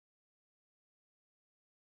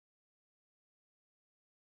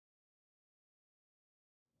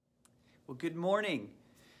Well, good morning.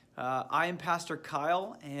 I am Pastor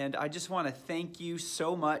Kyle, and I just want to thank you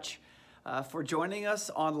so much for joining us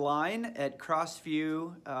online at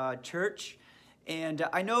Crossview Church. And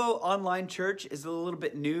I know online church is a little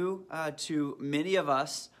bit new to many of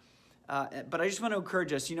us, but I just want to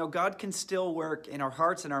encourage us. You know, God can still work in our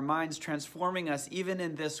hearts and our minds, transforming us even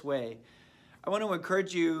in this way. I want to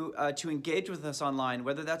encourage you to engage with us online,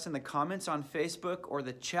 whether that's in the comments on Facebook or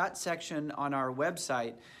the chat section on our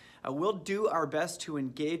website. We'll do our best to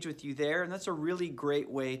engage with you there, and that's a really great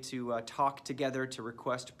way to talk together, to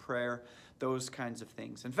request prayer, those kinds of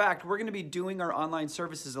things. In fact, we're going to be doing our online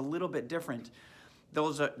services a little bit different.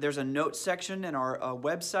 There's a notes section in our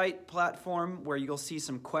website platform where you'll see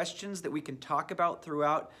some questions that we can talk about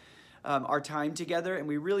throughout our time together, and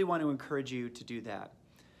we really want to encourage you to do that.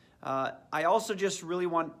 I also just really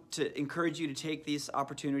want to encourage you to take this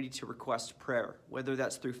opportunity to request prayer, whether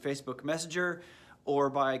that's through Facebook Messenger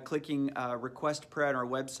or by clicking request prayer on our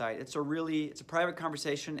website. It's a private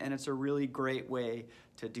conversation, and it's a really great way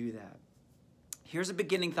to do that. Here's a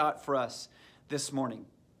beginning thought for us this morning: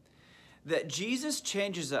 that Jesus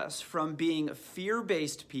changes us from being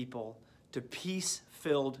fear-based people to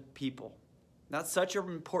peace-filled people. That's such an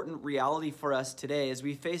important reality for us today as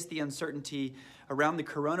we face the uncertainty around the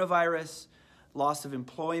coronavirus, loss of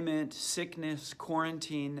employment, sickness,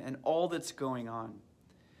 quarantine, and all that's going on.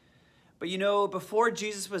 But you know, before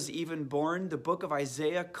Jesus was even born, the book of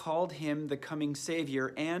Isaiah called him the coming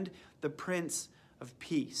Savior and the Prince of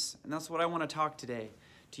Peace. And that's what I want to talk today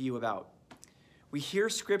to you about. We hear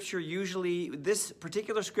scripture usually, this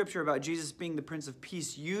particular scripture about Jesus being the Prince of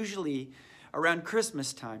Peace, usually around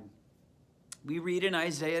Christmas time. We read in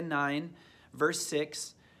Isaiah 9, verse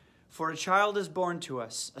 6, "For a child is born to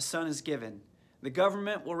us, a son is given. The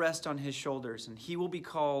government will rest on his shoulders, and he will be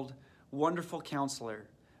called Wonderful Counselor,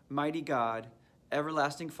 Mighty God,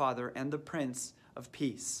 Everlasting Father, and the Prince of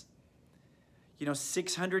Peace." You know,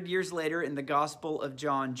 600 years later in the Gospel of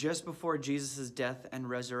John, just before Jesus' death and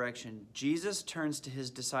resurrection, Jesus turns to his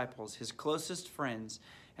disciples, his closest friends,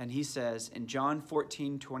 and he says in John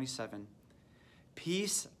 14:27,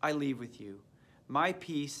 "Peace I leave with you, my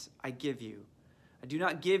peace I give you. I do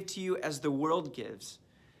not give to you as the world gives."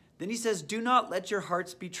 Then he says, "Do not let your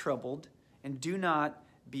hearts be troubled, and do not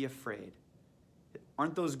be afraid."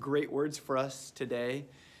 Aren't those great words for us today?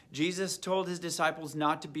 Jesus told his disciples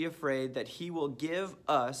not to be afraid, that he will give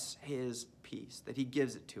us his peace, that he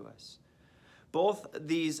gives it to us. Both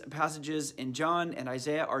these passages in John and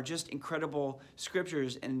Isaiah are just incredible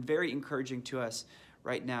scriptures and very encouraging to us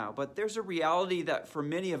right now. But there's a reality that for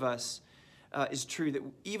many of us is true, that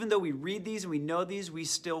even though we read these and we know these, we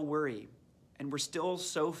still worry. And we're still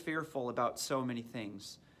so fearful about so many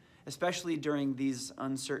things, especially during these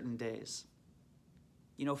uncertain days.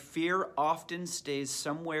 You know, fear often stays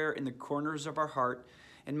somewhere in the corners of our heart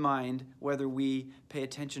and mind, whether we pay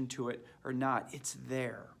attention to it or not. It's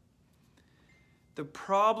there. The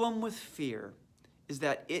problem with fear is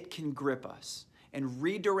that it can grip us and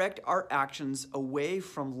redirect our actions away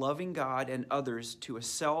from loving God and others to a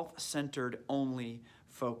self-centered only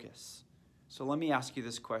focus. So let me ask you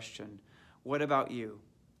this question. What about you?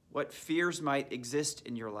 What fears might exist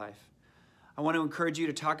in your life? I want to encourage you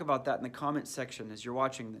to talk about that in the comments section as you're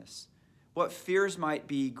watching this. What fears might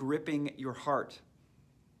be gripping your heart?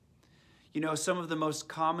 You know, some of the most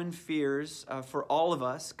common fears for all of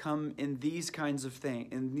us come in these kinds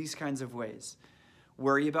of ways.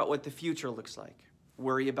 Worry about what the future looks like.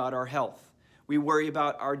 Worry about our health. We worry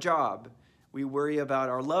about our job. We worry about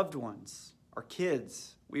our loved ones, our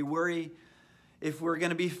kids. We worry if we're going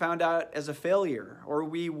to be found out as a failure, or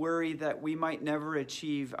we worry that we might never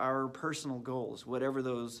achieve our personal goals, whatever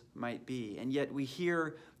those might be. And yet we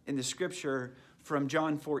hear in the scripture from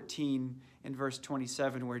John 14 in verse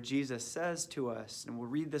 27 where Jesus says to us, and we'll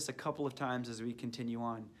read this a couple of times as we continue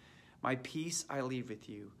on, "My peace I leave with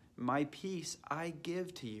you. My peace I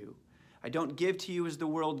give to you. I don't give to you as the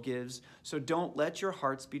world gives, so don't let your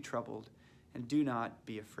hearts be troubled, and do not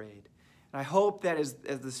be afraid." And I hope that as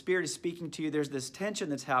the Spirit is speaking to you, there's this tension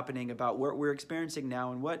that's happening about what we're experiencing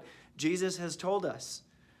now and what Jesus has told us.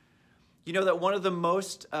 You know that one of the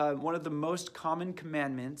most common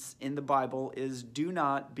commandments in the Bible is do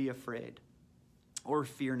not be afraid or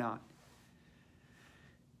fear not.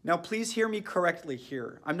 Now, please hear me correctly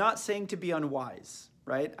here. I'm not saying to be unwise,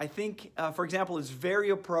 right? I think, for example, it's very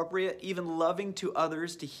appropriate, even loving to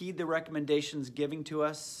others, to heed the recommendations given to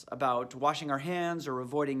us about washing our hands or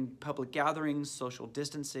avoiding public gatherings, social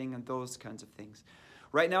distancing, and those kinds of things.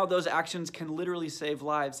 Right now, those actions can literally save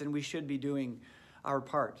lives, and we should be doing our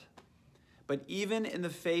part. But even in the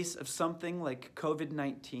face of something like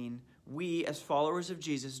COVID-19, we, as followers of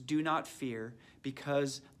Jesus, do not fear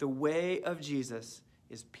because the way of Jesus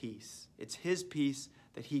is peace. It's his peace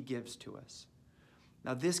that he gives to us.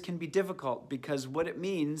 Now, this can be difficult because what it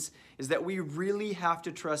means is that we really have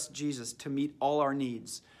to trust Jesus to meet all our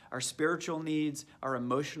needs, our spiritual needs, our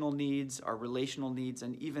emotional needs, our relational needs,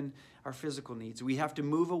 and even our physical needs. We have to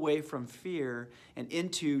move away from fear and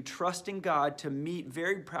into trusting God to meet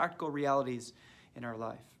very practical realities in our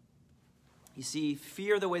life. You see,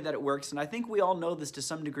 fear, the way that it works, and I think we all know this to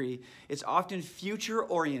some degree, it's often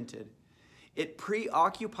future-oriented. It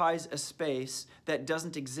preoccupies a space that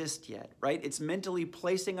doesn't exist yet, right? It's mentally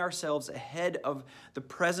placing ourselves ahead of the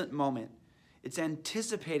present moment. It's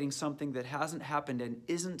anticipating something that hasn't happened and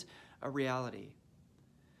isn't a reality.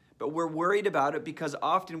 But we're worried about it because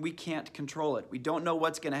often we can't control it. We don't know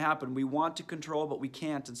what's going to happen. We want to control, but we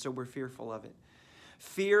can't, and so we're fearful of it.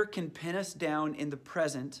 Fear can pin us down in the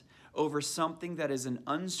present over something that is an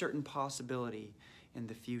uncertain possibility in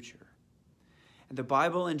the future. And the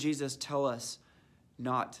Bible and Jesus tell us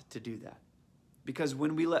not to do that. Because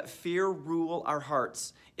when we let fear rule our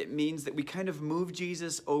hearts, it means that we kind of move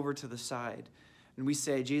Jesus over to the side. And we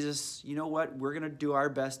say, Jesus, you know what? We're going to do our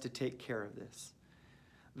best to take care of this.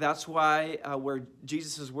 That's why where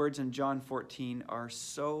Jesus' words in John 14 are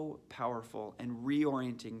so powerful and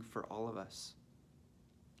reorienting for all of us.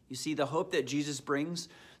 You see, the hope that Jesus brings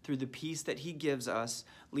through the peace that he gives us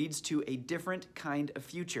leads to a different kind of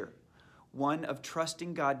future. One of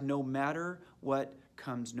trusting God no matter what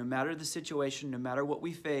comes, no matter the situation, no matter what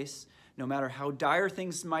we face, no matter how dire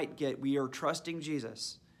things might get, we are trusting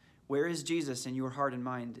Jesus. Where is Jesus in your heart and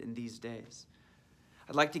mind in these days?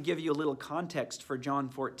 I'd like to give you a little context for John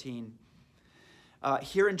 14.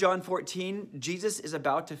 Here in John 14, Jesus is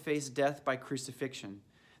about to face death by crucifixion.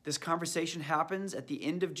 This conversation happens at the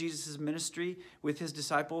end of Jesus' ministry with his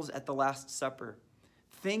disciples at the Last Supper.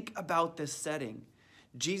 Think about this setting.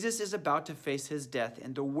 Jesus is about to face his death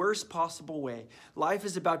in the worst possible way. Life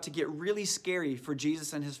is about to get really scary for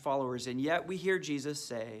Jesus and his followers, and yet we hear Jesus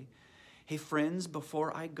say, hey friends,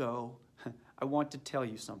 before I go, I want to tell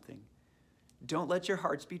you something. Don't let your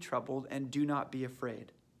hearts be troubled and do not be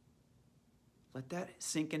afraid. Let that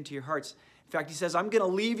sink into your hearts. In fact, he says, I'm going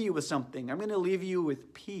to leave you with something. I'm going to leave you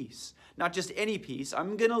with peace. Not just any peace.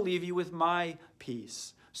 I'm going to leave you with my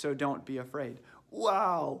peace. So don't be afraid.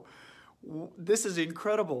 Wow. This is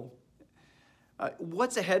incredible.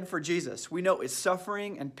 What's ahead for Jesus? We know it's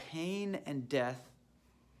suffering and pain and death.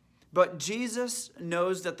 But Jesus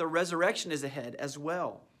knows that the resurrection is ahead as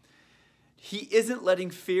well. He isn't letting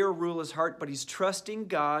fear rule his heart, but he's trusting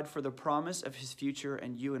God for the promise of his future,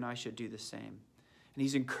 and you and I should do the same. And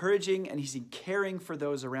he's encouraging and he's caring for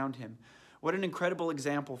those around him. What an incredible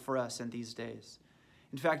example for us in these days.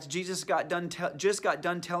 In fact, Jesus just got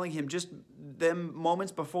done telling him just them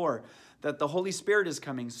moments before that the Holy Spirit is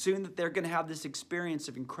coming. Soon that they're going to have this experience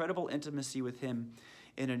of incredible intimacy with him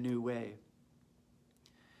in a new way.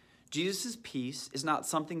 Jesus' peace is not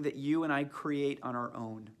something that you and I create on our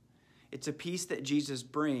own. It's a peace that Jesus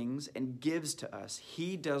brings and gives to us.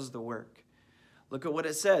 He does the work. Look at what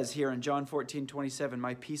it says here in John 14:27.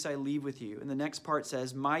 My peace I leave with you. And the next part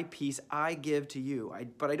says, my peace I give to you.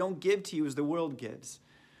 But I don't give to you as the world gives.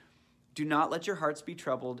 Do not let your hearts be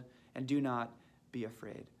troubled and do not be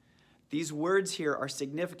afraid. These words here are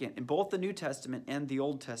significant in both the New Testament and the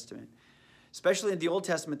Old Testament. Especially in the Old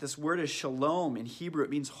Testament, this word is shalom. In Hebrew, it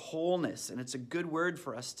means wholeness, and it's a good word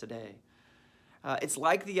for us today. It's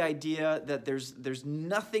like the idea that there's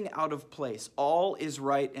nothing out of place. All is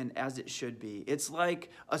right and as it should be. It's like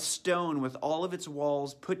a stone with all of its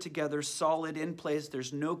walls put together, solid, in place.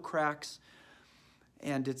 There's no cracks,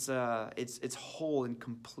 and it's whole and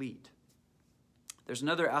complete. There's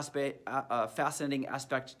another fascinating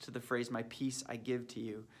aspect to the phrase, my peace I give to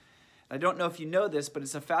you. I don't know if you know this, but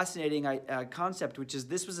it's a fascinating concept, which is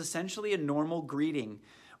this was essentially a normal greeting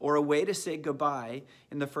or a way to say goodbye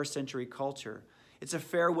in the first century culture. It's a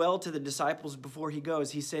farewell to the disciples before he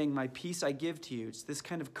goes. He's saying, my peace I give to you. It's this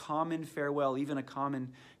kind of common farewell, even a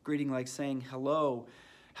common greeting like saying hello,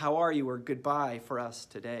 how are you, or goodbye for us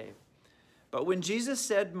today. But when Jesus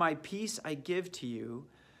said, my peace I give to you,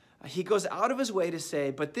 he goes out of his way to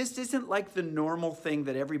say, but this isn't like the normal thing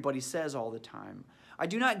that everybody says all the time. I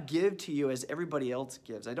do not give to you as everybody else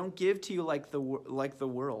gives. I don't give to you like the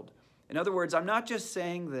world. In other words, I'm not just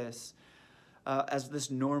saying this as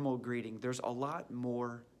this normal greeting. There's a lot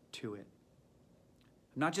more to it.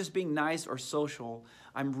 I'm not just being nice or social.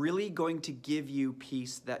 I'm really going to give you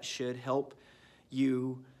peace that should help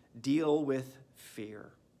you deal with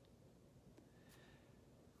fear.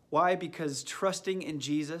 Why? Because trusting in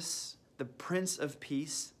Jesus, the Prince of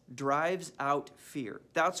Peace, drives out fear.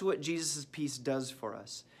 That's what Jesus' peace does for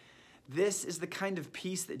us. This is the kind of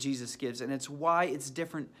peace that Jesus gives, and it's why it's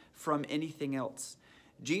different from anything else.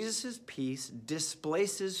 Jesus' peace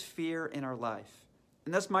displaces fear in our life.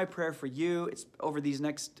 And that's my prayer for you. It's over these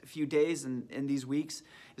next few days and in these weeks,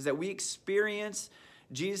 is that we experience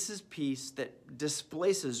Jesus' peace that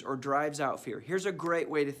displaces or drives out fear. Here's a great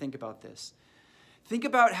way to think about this. Think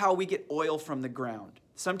about how we get oil from the ground.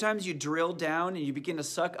 Sometimes you drill down and you begin to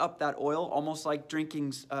suck up that oil, almost like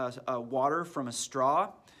drinking water from a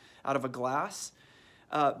straw out of a glass.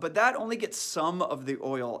 But that only gets some of the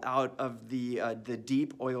oil out of the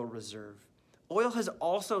deep oil reserve. Oil has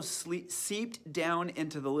also seeped down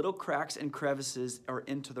into the little cracks and crevices or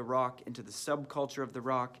into the rock, into the subculture of the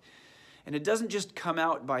rock. And it doesn't just come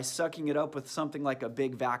out by sucking it up with something like a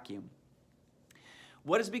big vacuum.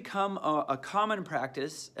 What has become a common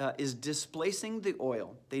practice is displacing the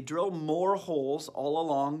oil. They drill more holes all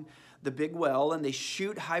along the big well, and they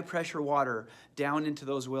shoot high-pressure water down into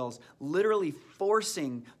those wells, literally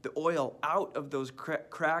forcing the oil out of those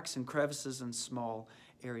cracks and crevices and small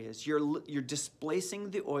areas. You're displacing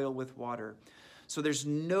the oil with water, so there's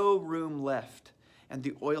no room left, and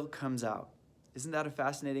the oil comes out. Isn't that a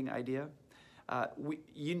fascinating idea?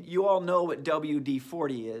 You all know what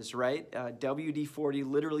WD-40 is, right? WD-40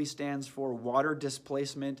 literally stands for water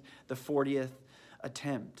displacement, the 40th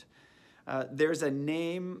attempt. There's a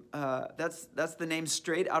name, that's the name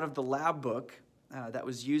straight out of the lab book that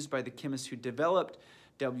was used by the chemists who developed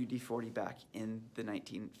WD-40 back in the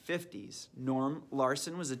 1950s. Norm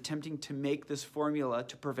Larsen was attempting to make this formula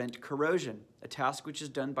to prevent corrosion, a task which is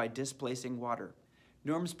done by displacing water.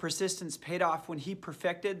 Norm's persistence paid off when he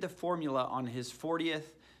perfected the formula on his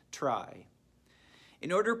 40th try.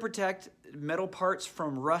 In order to protect metal parts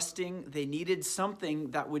from rusting, they needed something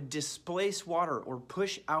that would displace water or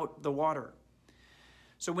push out the water.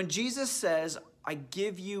 So when Jesus says, I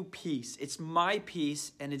give you peace, it's my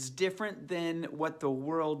peace and it's different than what the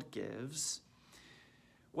world gives,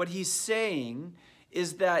 what he's saying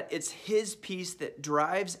is that it's his peace that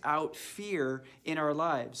drives out fear in our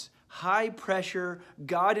lives. High pressure,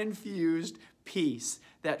 God-infused peace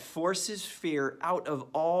that forces fear out of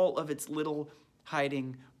all of its little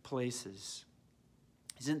hiding places.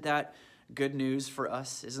 Isn't that good news for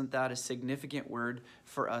us? Isn't that a significant word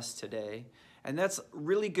for us today? And that's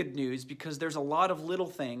really good news because there's a lot of little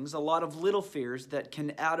things, a lot of little fears that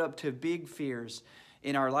can add up to big fears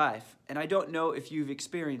in our life. And I don't know if you've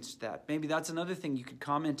experienced that. Maybe that's another thing you could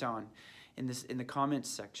comment on in the comments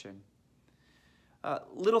section.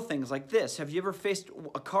 Little things like this. Have you ever faced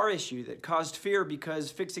a car issue that caused fear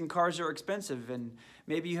because fixing cars are expensive, and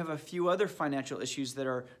maybe you have a few other financial issues that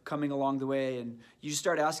are coming along the way, and you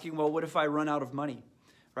start asking, well, what if I run out of money?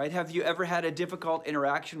 Right? Have you ever had a difficult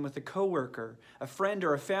interaction with a coworker, a friend,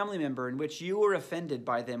 or a family member in which you were offended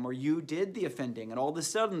by them or you did the offending, and all of a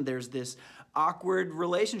sudden there's this awkward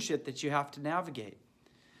relationship that you have to navigate?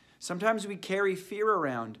 Sometimes we carry fear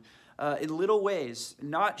around in little ways,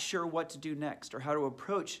 not sure what to do next or how to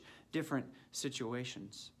approach different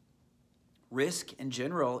situations. Risk in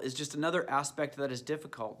general is just another aspect that is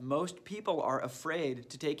difficult. Most people are afraid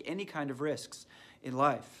to take any kind of risks in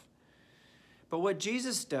life. But what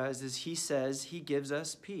Jesus does is he says he gives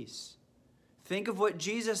us peace. Think of what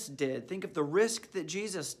Jesus did. Think of the risk that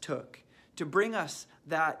Jesus took to bring us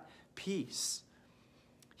that peace.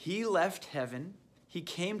 He left heaven. He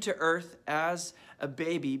came to earth as a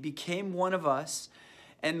baby, became one of us,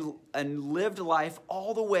 and lived life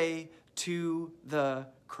all the way to the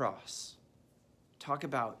cross. Talk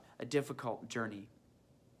about a difficult journey.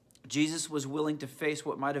 Jesus was willing to face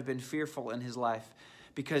what might have been fearful in his life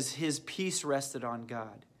because his peace rested on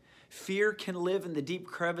God. Fear can live in the deep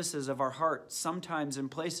crevices of our heart, sometimes in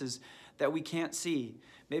places that we can't see.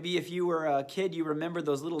 Maybe if you were a kid, you remember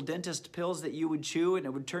those little dentist pills that you would chew and it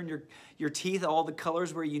would turn your teeth all the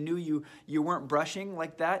colors where you knew you weren't brushing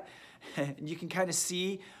like that. And you can kind of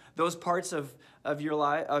see those parts of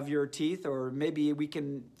your teeth, or maybe we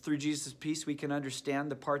can, through Jesus' peace, we can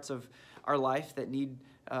understand the parts of our life that need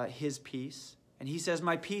his peace. And he says,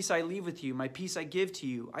 my peace I leave with you, my peace I give to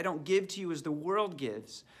you. I don't give to you as the world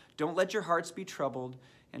gives. Don't let your hearts be troubled,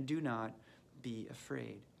 and do not be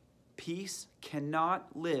afraid. Peace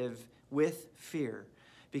cannot live with fear,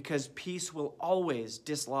 because peace will always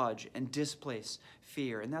dislodge and displace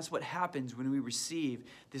fear. And that's what happens when we receive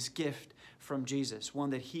this gift from Jesus, one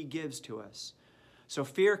that he gives to us. So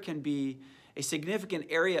fear can be a significant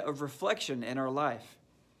area of reflection in our life.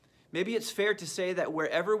 Maybe it's fair to say that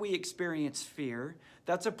wherever we experience fear,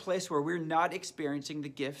 that's a place where we're not experiencing the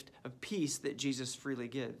gift of peace that Jesus freely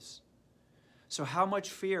gives. So how much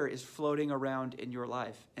fear is floating around in your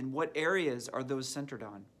life? And what areas are those centered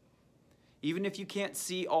on? Even if you can't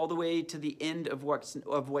see all the way to the end of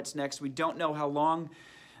what's next, we don't know how long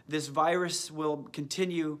this virus will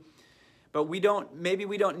continue, but maybe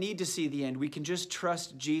we don't need to see the end. We can just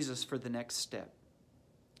trust Jesus for the next step.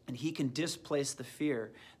 And he can displace the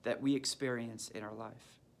fear that we experience in our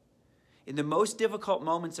life. In the most difficult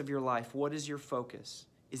moments of your life, what is your focus?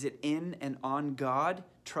 Is it in and on God,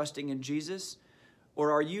 trusting in Jesus?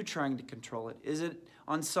 Or are you trying to control it? Is it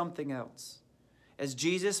on something else? As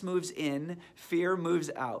Jesus moves in, fear moves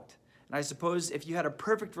out. And I suppose if you had a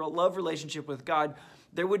perfect love relationship with God,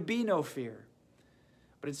 there would be no fear.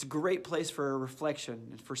 But it's a great place for a reflection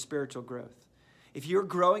and for spiritual growth. If you're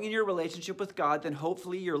growing in your relationship with God, then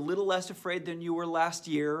hopefully you're a little less afraid than you were last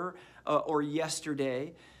year or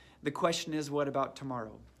yesterday. The question is, what about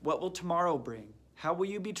tomorrow? What will tomorrow bring? How will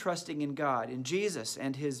you be trusting in God, in Jesus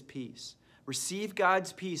and his peace? Receive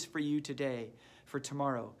God's peace for you today, for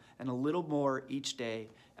tomorrow, and a little more each day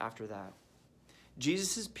after that.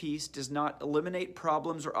 Jesus' peace does not eliminate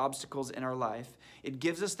problems or obstacles in our life. It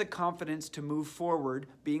gives us the confidence to move forward,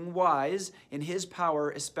 being wise in his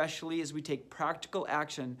power, especially as we take practical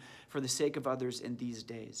action for the sake of others in these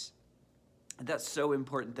days. And that's so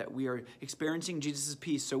important that we are experiencing Jesus'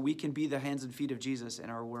 peace so we can be the hands and feet of Jesus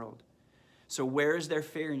in our world. So where is there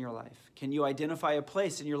fear in your life? Can you identify a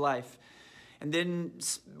place in your life and then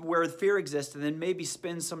where fear exists, and then maybe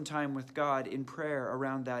spend some time with God in prayer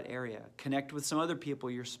around that area? Connect with some other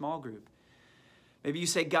people, your small group. Maybe you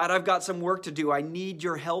say, God, I've got some work to do. I need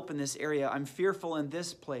your help in this area. I'm fearful in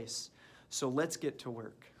this place. So let's get to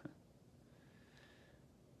work.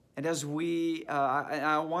 And as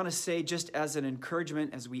I want to say, just as an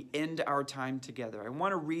encouragement, as we end our time together, I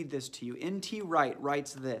want to read this to you. N.T. Wright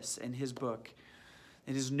writes this in his book,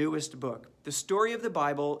 in his newest book. The story of the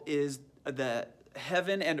Bible is the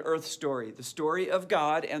heaven and earth story, the story of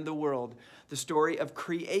God and the world, the story of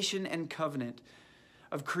creation and covenant,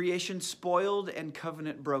 of creation spoiled and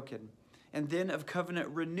covenant broken, and then of covenant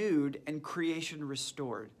renewed and creation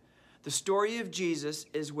restored. The story of Jesus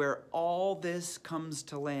is where all this comes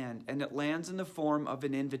to land, and it lands in the form of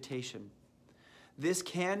an invitation. This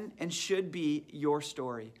can and should be your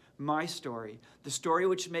story, my story, the story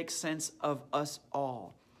which makes sense of us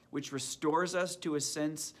all, which restores us to a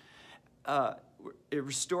sense, it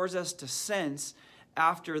restores us to sense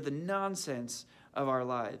after the nonsense of our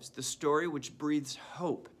lives, the story which breathes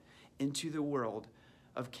hope into the world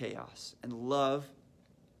of chaos and love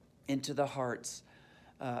into the hearts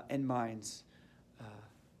and minds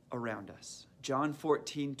around us. John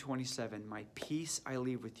 14:27, my peace I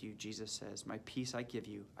leave with you, Jesus says, my peace I give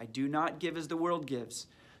you. I do not give as the world gives,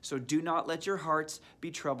 so do not let your hearts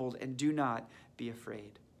be troubled and do not be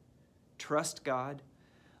afraid. Trust God.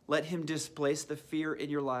 Let him displace the fear in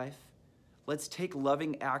your life. Let's take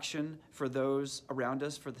loving action for those around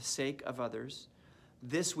us for the sake of others.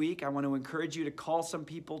 This week, I want to encourage you to call some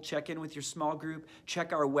people, check in with your small group,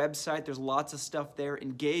 check our website. There's lots of stuff there.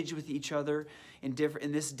 Engage with each other in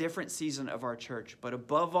this different season of our church. But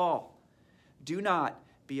above all, do not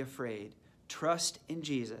be afraid. Trust in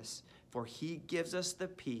Jesus, for he gives us the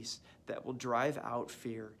peace that will drive out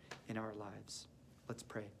fear in our lives. Let's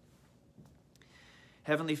pray.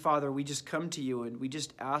 Heavenly Father, we just come to you and we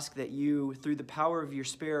just ask that you, through the power of your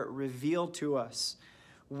Spirit, reveal to us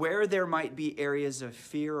where there might be areas of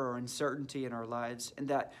fear or uncertainty in our lives, and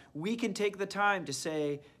that we can take the time to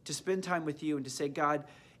spend time with you and to say, God,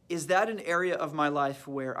 is that an area of my life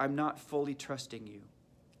where I'm not fully trusting you?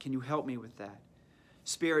 Can you help me with that?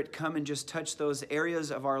 Spirit, come and just touch those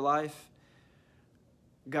areas of our life.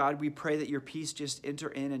 God, we pray that your peace just enter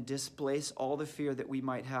in and displace all the fear that we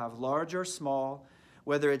might have, large or small,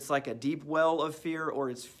 whether it's like a deep well of fear or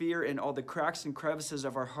it's fear in all the cracks and crevices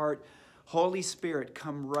of our heart. Holy Spirit,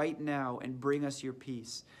 come right now and bring us your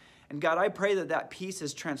peace. And God, I pray that that peace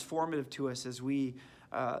is transformative to us as we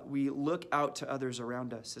look out to others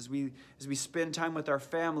around us, as we spend time with our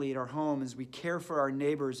family at our home, as we care for our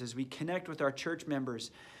neighbors, as we connect with our church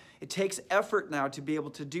members. It takes effort now to be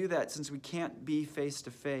able to do that since we can't be face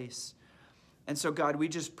to face. And so, God, we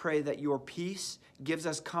just pray that your peace gives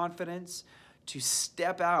us confidence to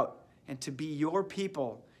step out and to be your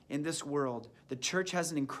people in this world. The church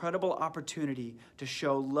has an incredible opportunity to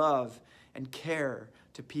show love and care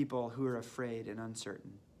to people who are afraid and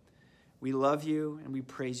uncertain. We love you and we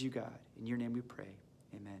praise you, God. In your name we pray.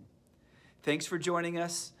 Amen. Thanks for joining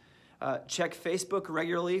us. Check Facebook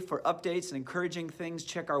regularly for updates and encouraging things.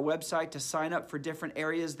 Check our website to sign up for different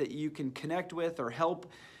areas that you can connect with or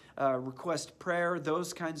help, request prayer,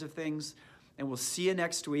 those kinds of things. And we'll see you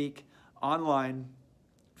next week online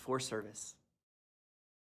for service.